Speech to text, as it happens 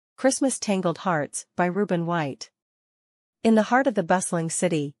Christmas Tangled Hearts by Reuben White. In the heart of the bustling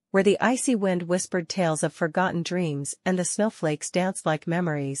city, where the icy wind whispered tales of forgotten dreams and the snowflakes danced like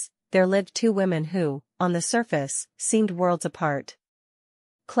memories, there lived two women who, on the surface, seemed worlds apart.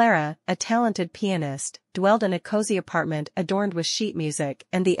 Clara, a talented pianist, dwelled in a cozy apartment adorned with sheet music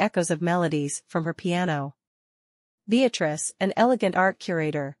and the echoes of melodies from her piano. Beatrice, an elegant art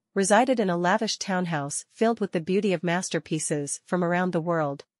curator, resided in a lavish townhouse filled with the beauty of masterpieces from around the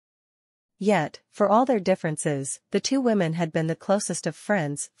world. Yet, for all their differences, the two women had been the closest of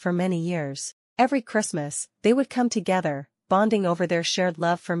friends for many years. Every Christmas, they would come together, bonding over their shared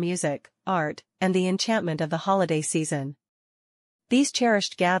love for music, art, and the enchantment of the holiday season. These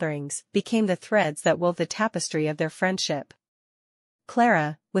cherished gatherings became the threads that wove the tapestry of their friendship.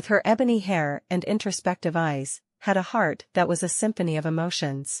 Clara, with her ebony hair and introspective eyes, had a heart that was a symphony of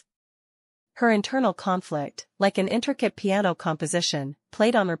emotions. Her internal conflict, like an intricate piano composition,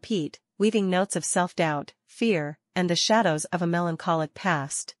 played on repeat, weaving notes of self-doubt, fear, and the shadows of a melancholic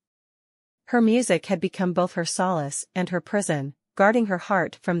past. Her music had become both her solace and her prison, guarding her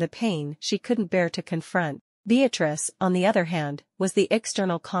heart from the pain she couldn't bear to confront. Beatrice, on the other hand, was the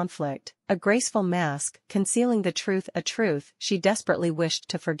external conflict, a graceful mask concealing a truth she desperately wished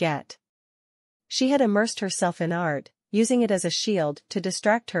to forget. She had immersed herself in art, using it as a shield to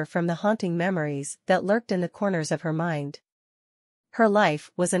distract her from the haunting memories that lurked in the corners of her mind. Her life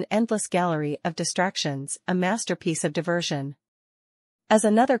was an endless gallery of distractions, a masterpiece of diversion. As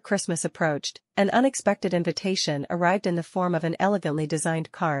another Christmas approached, an unexpected invitation arrived in the form of an elegantly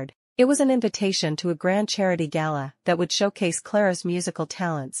designed card. It was an invitation to a grand charity gala that would showcase Clara's musical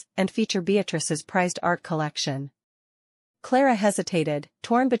talents and feature Beatrice's prized art collection. Clara hesitated,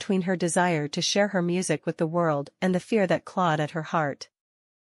 torn between her desire to share her music with the world and the fear that clawed at her heart.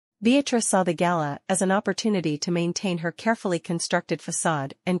 Beatrice saw the gala as an opportunity to maintain her carefully constructed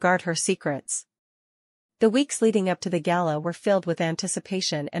facade and guard her secrets. The weeks leading up to the gala were filled with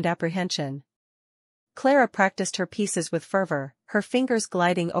anticipation and apprehension. Clara practiced her pieces with fervor, her fingers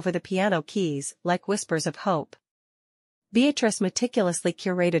gliding over the piano keys like whispers of hope. Beatrice meticulously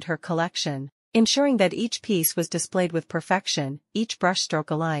curated her collection, ensuring that each piece was displayed with perfection, each brushstroke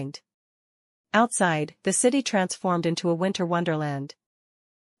aligned. Outside, the city transformed into a winter wonderland.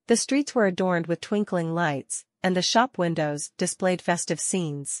 The streets were adorned with twinkling lights, and the shop windows displayed festive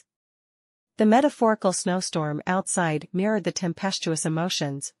scenes. The metaphorical snowstorm outside mirrored the tempestuous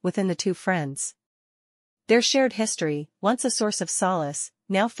emotions within the two friends. Their shared history, once a source of solace,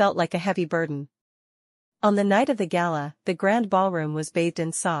 now felt like a heavy burden. On the night of the gala, the grand ballroom was bathed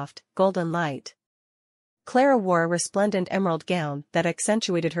in soft, golden light. Clara wore a resplendent emerald gown that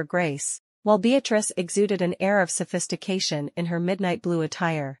accentuated her grace, while Beatrice exuded an air of sophistication in her midnight blue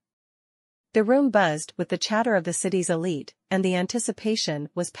attire. The room buzzed with the chatter of the city's elite, and the anticipation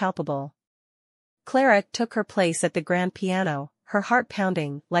was palpable. Clara took her place at the grand piano, her heart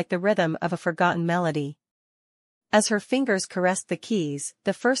pounding like the rhythm of a forgotten melody. As her fingers caressed the keys,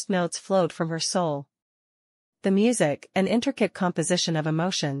 the first notes flowed from her soul. The music, an intricate composition of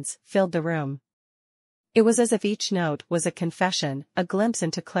emotions, filled the room. It was as if each note was a confession, a glimpse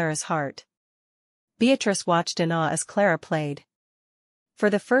into Clara's heart. Beatrice watched in awe as Clara played.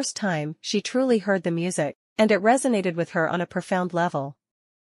 For the first time, she truly heard the music, and it resonated with her on a profound level.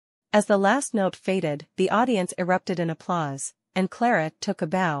 As the last note faded, the audience erupted in applause, and Clara took a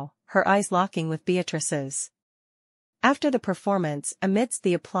bow, her eyes locking with Beatrice's. After the performance, amidst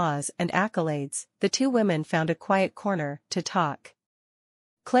the applause and accolades, the two women found a quiet corner to talk.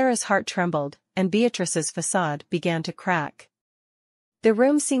 Clara's heart trembled, and Beatrice's facade began to crack. The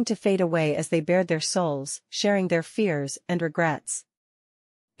room seemed to fade away as they bared their souls, sharing their fears and regrets.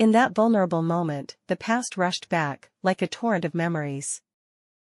 In that vulnerable moment, the past rushed back, like a torrent of memories.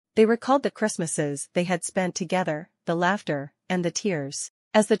 They recalled the Christmases they had spent together, the laughter, and the tears.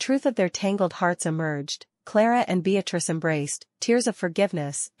 As the truth of their tangled hearts emerged, Clara and Beatrice embraced, tears of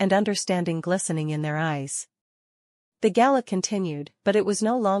forgiveness and understanding glistening in their eyes. The gala continued, but it was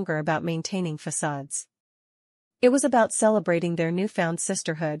no longer about maintaining facades. It was about celebrating their newfound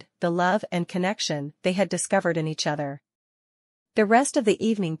sisterhood, the love and connection they had discovered in each other. The rest of the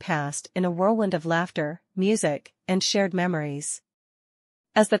evening passed in a whirlwind of laughter, music, and shared memories.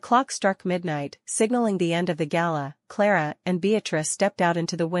 As the clock struck midnight, signaling the end of the gala, Clara and Beatrice stepped out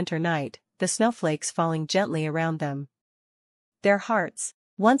into the winter night, the snowflakes falling gently around them. Their hearts,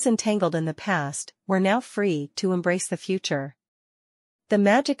 once entangled in the past, were now free to embrace the future. The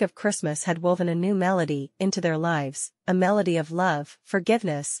magic of Christmas had woven a new melody into their lives, a melody of love,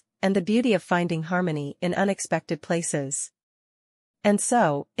 forgiveness, and the beauty of finding harmony in unexpected places. And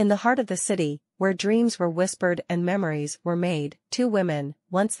so, in the heart of the city, where dreams were whispered and memories were made. Two women,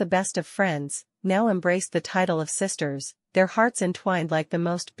 once the best of friends, now embraced the title of sisters, their hearts entwined like the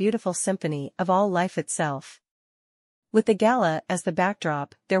most beautiful symphony of all life itself. With the gala as the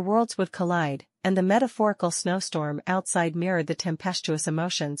backdrop, their worlds would collide, and the metaphorical snowstorm outside mirrored the tempestuous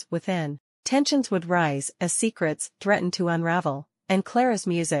emotions within. Tensions would rise as secrets threatened to unravel, and Clara's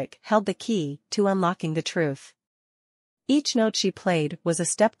music held the key to unlocking the truth. Each note she played was a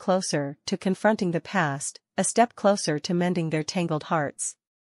step closer to confronting the past, a step closer to mending their tangled hearts.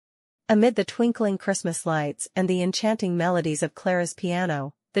 Amid the twinkling Christmas lights and the enchanting melodies of Clara's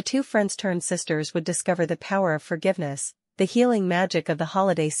piano, the two friends-turned-sisters would discover the power of forgiveness, the healing magic of the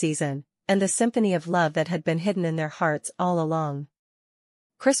holiday season, and the symphony of love that had been hidden in their hearts all along.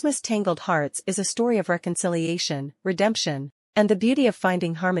 Christmas Tangled Hearts is a story of reconciliation, redemption, and the beauty of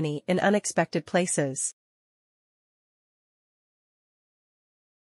finding harmony in unexpected places.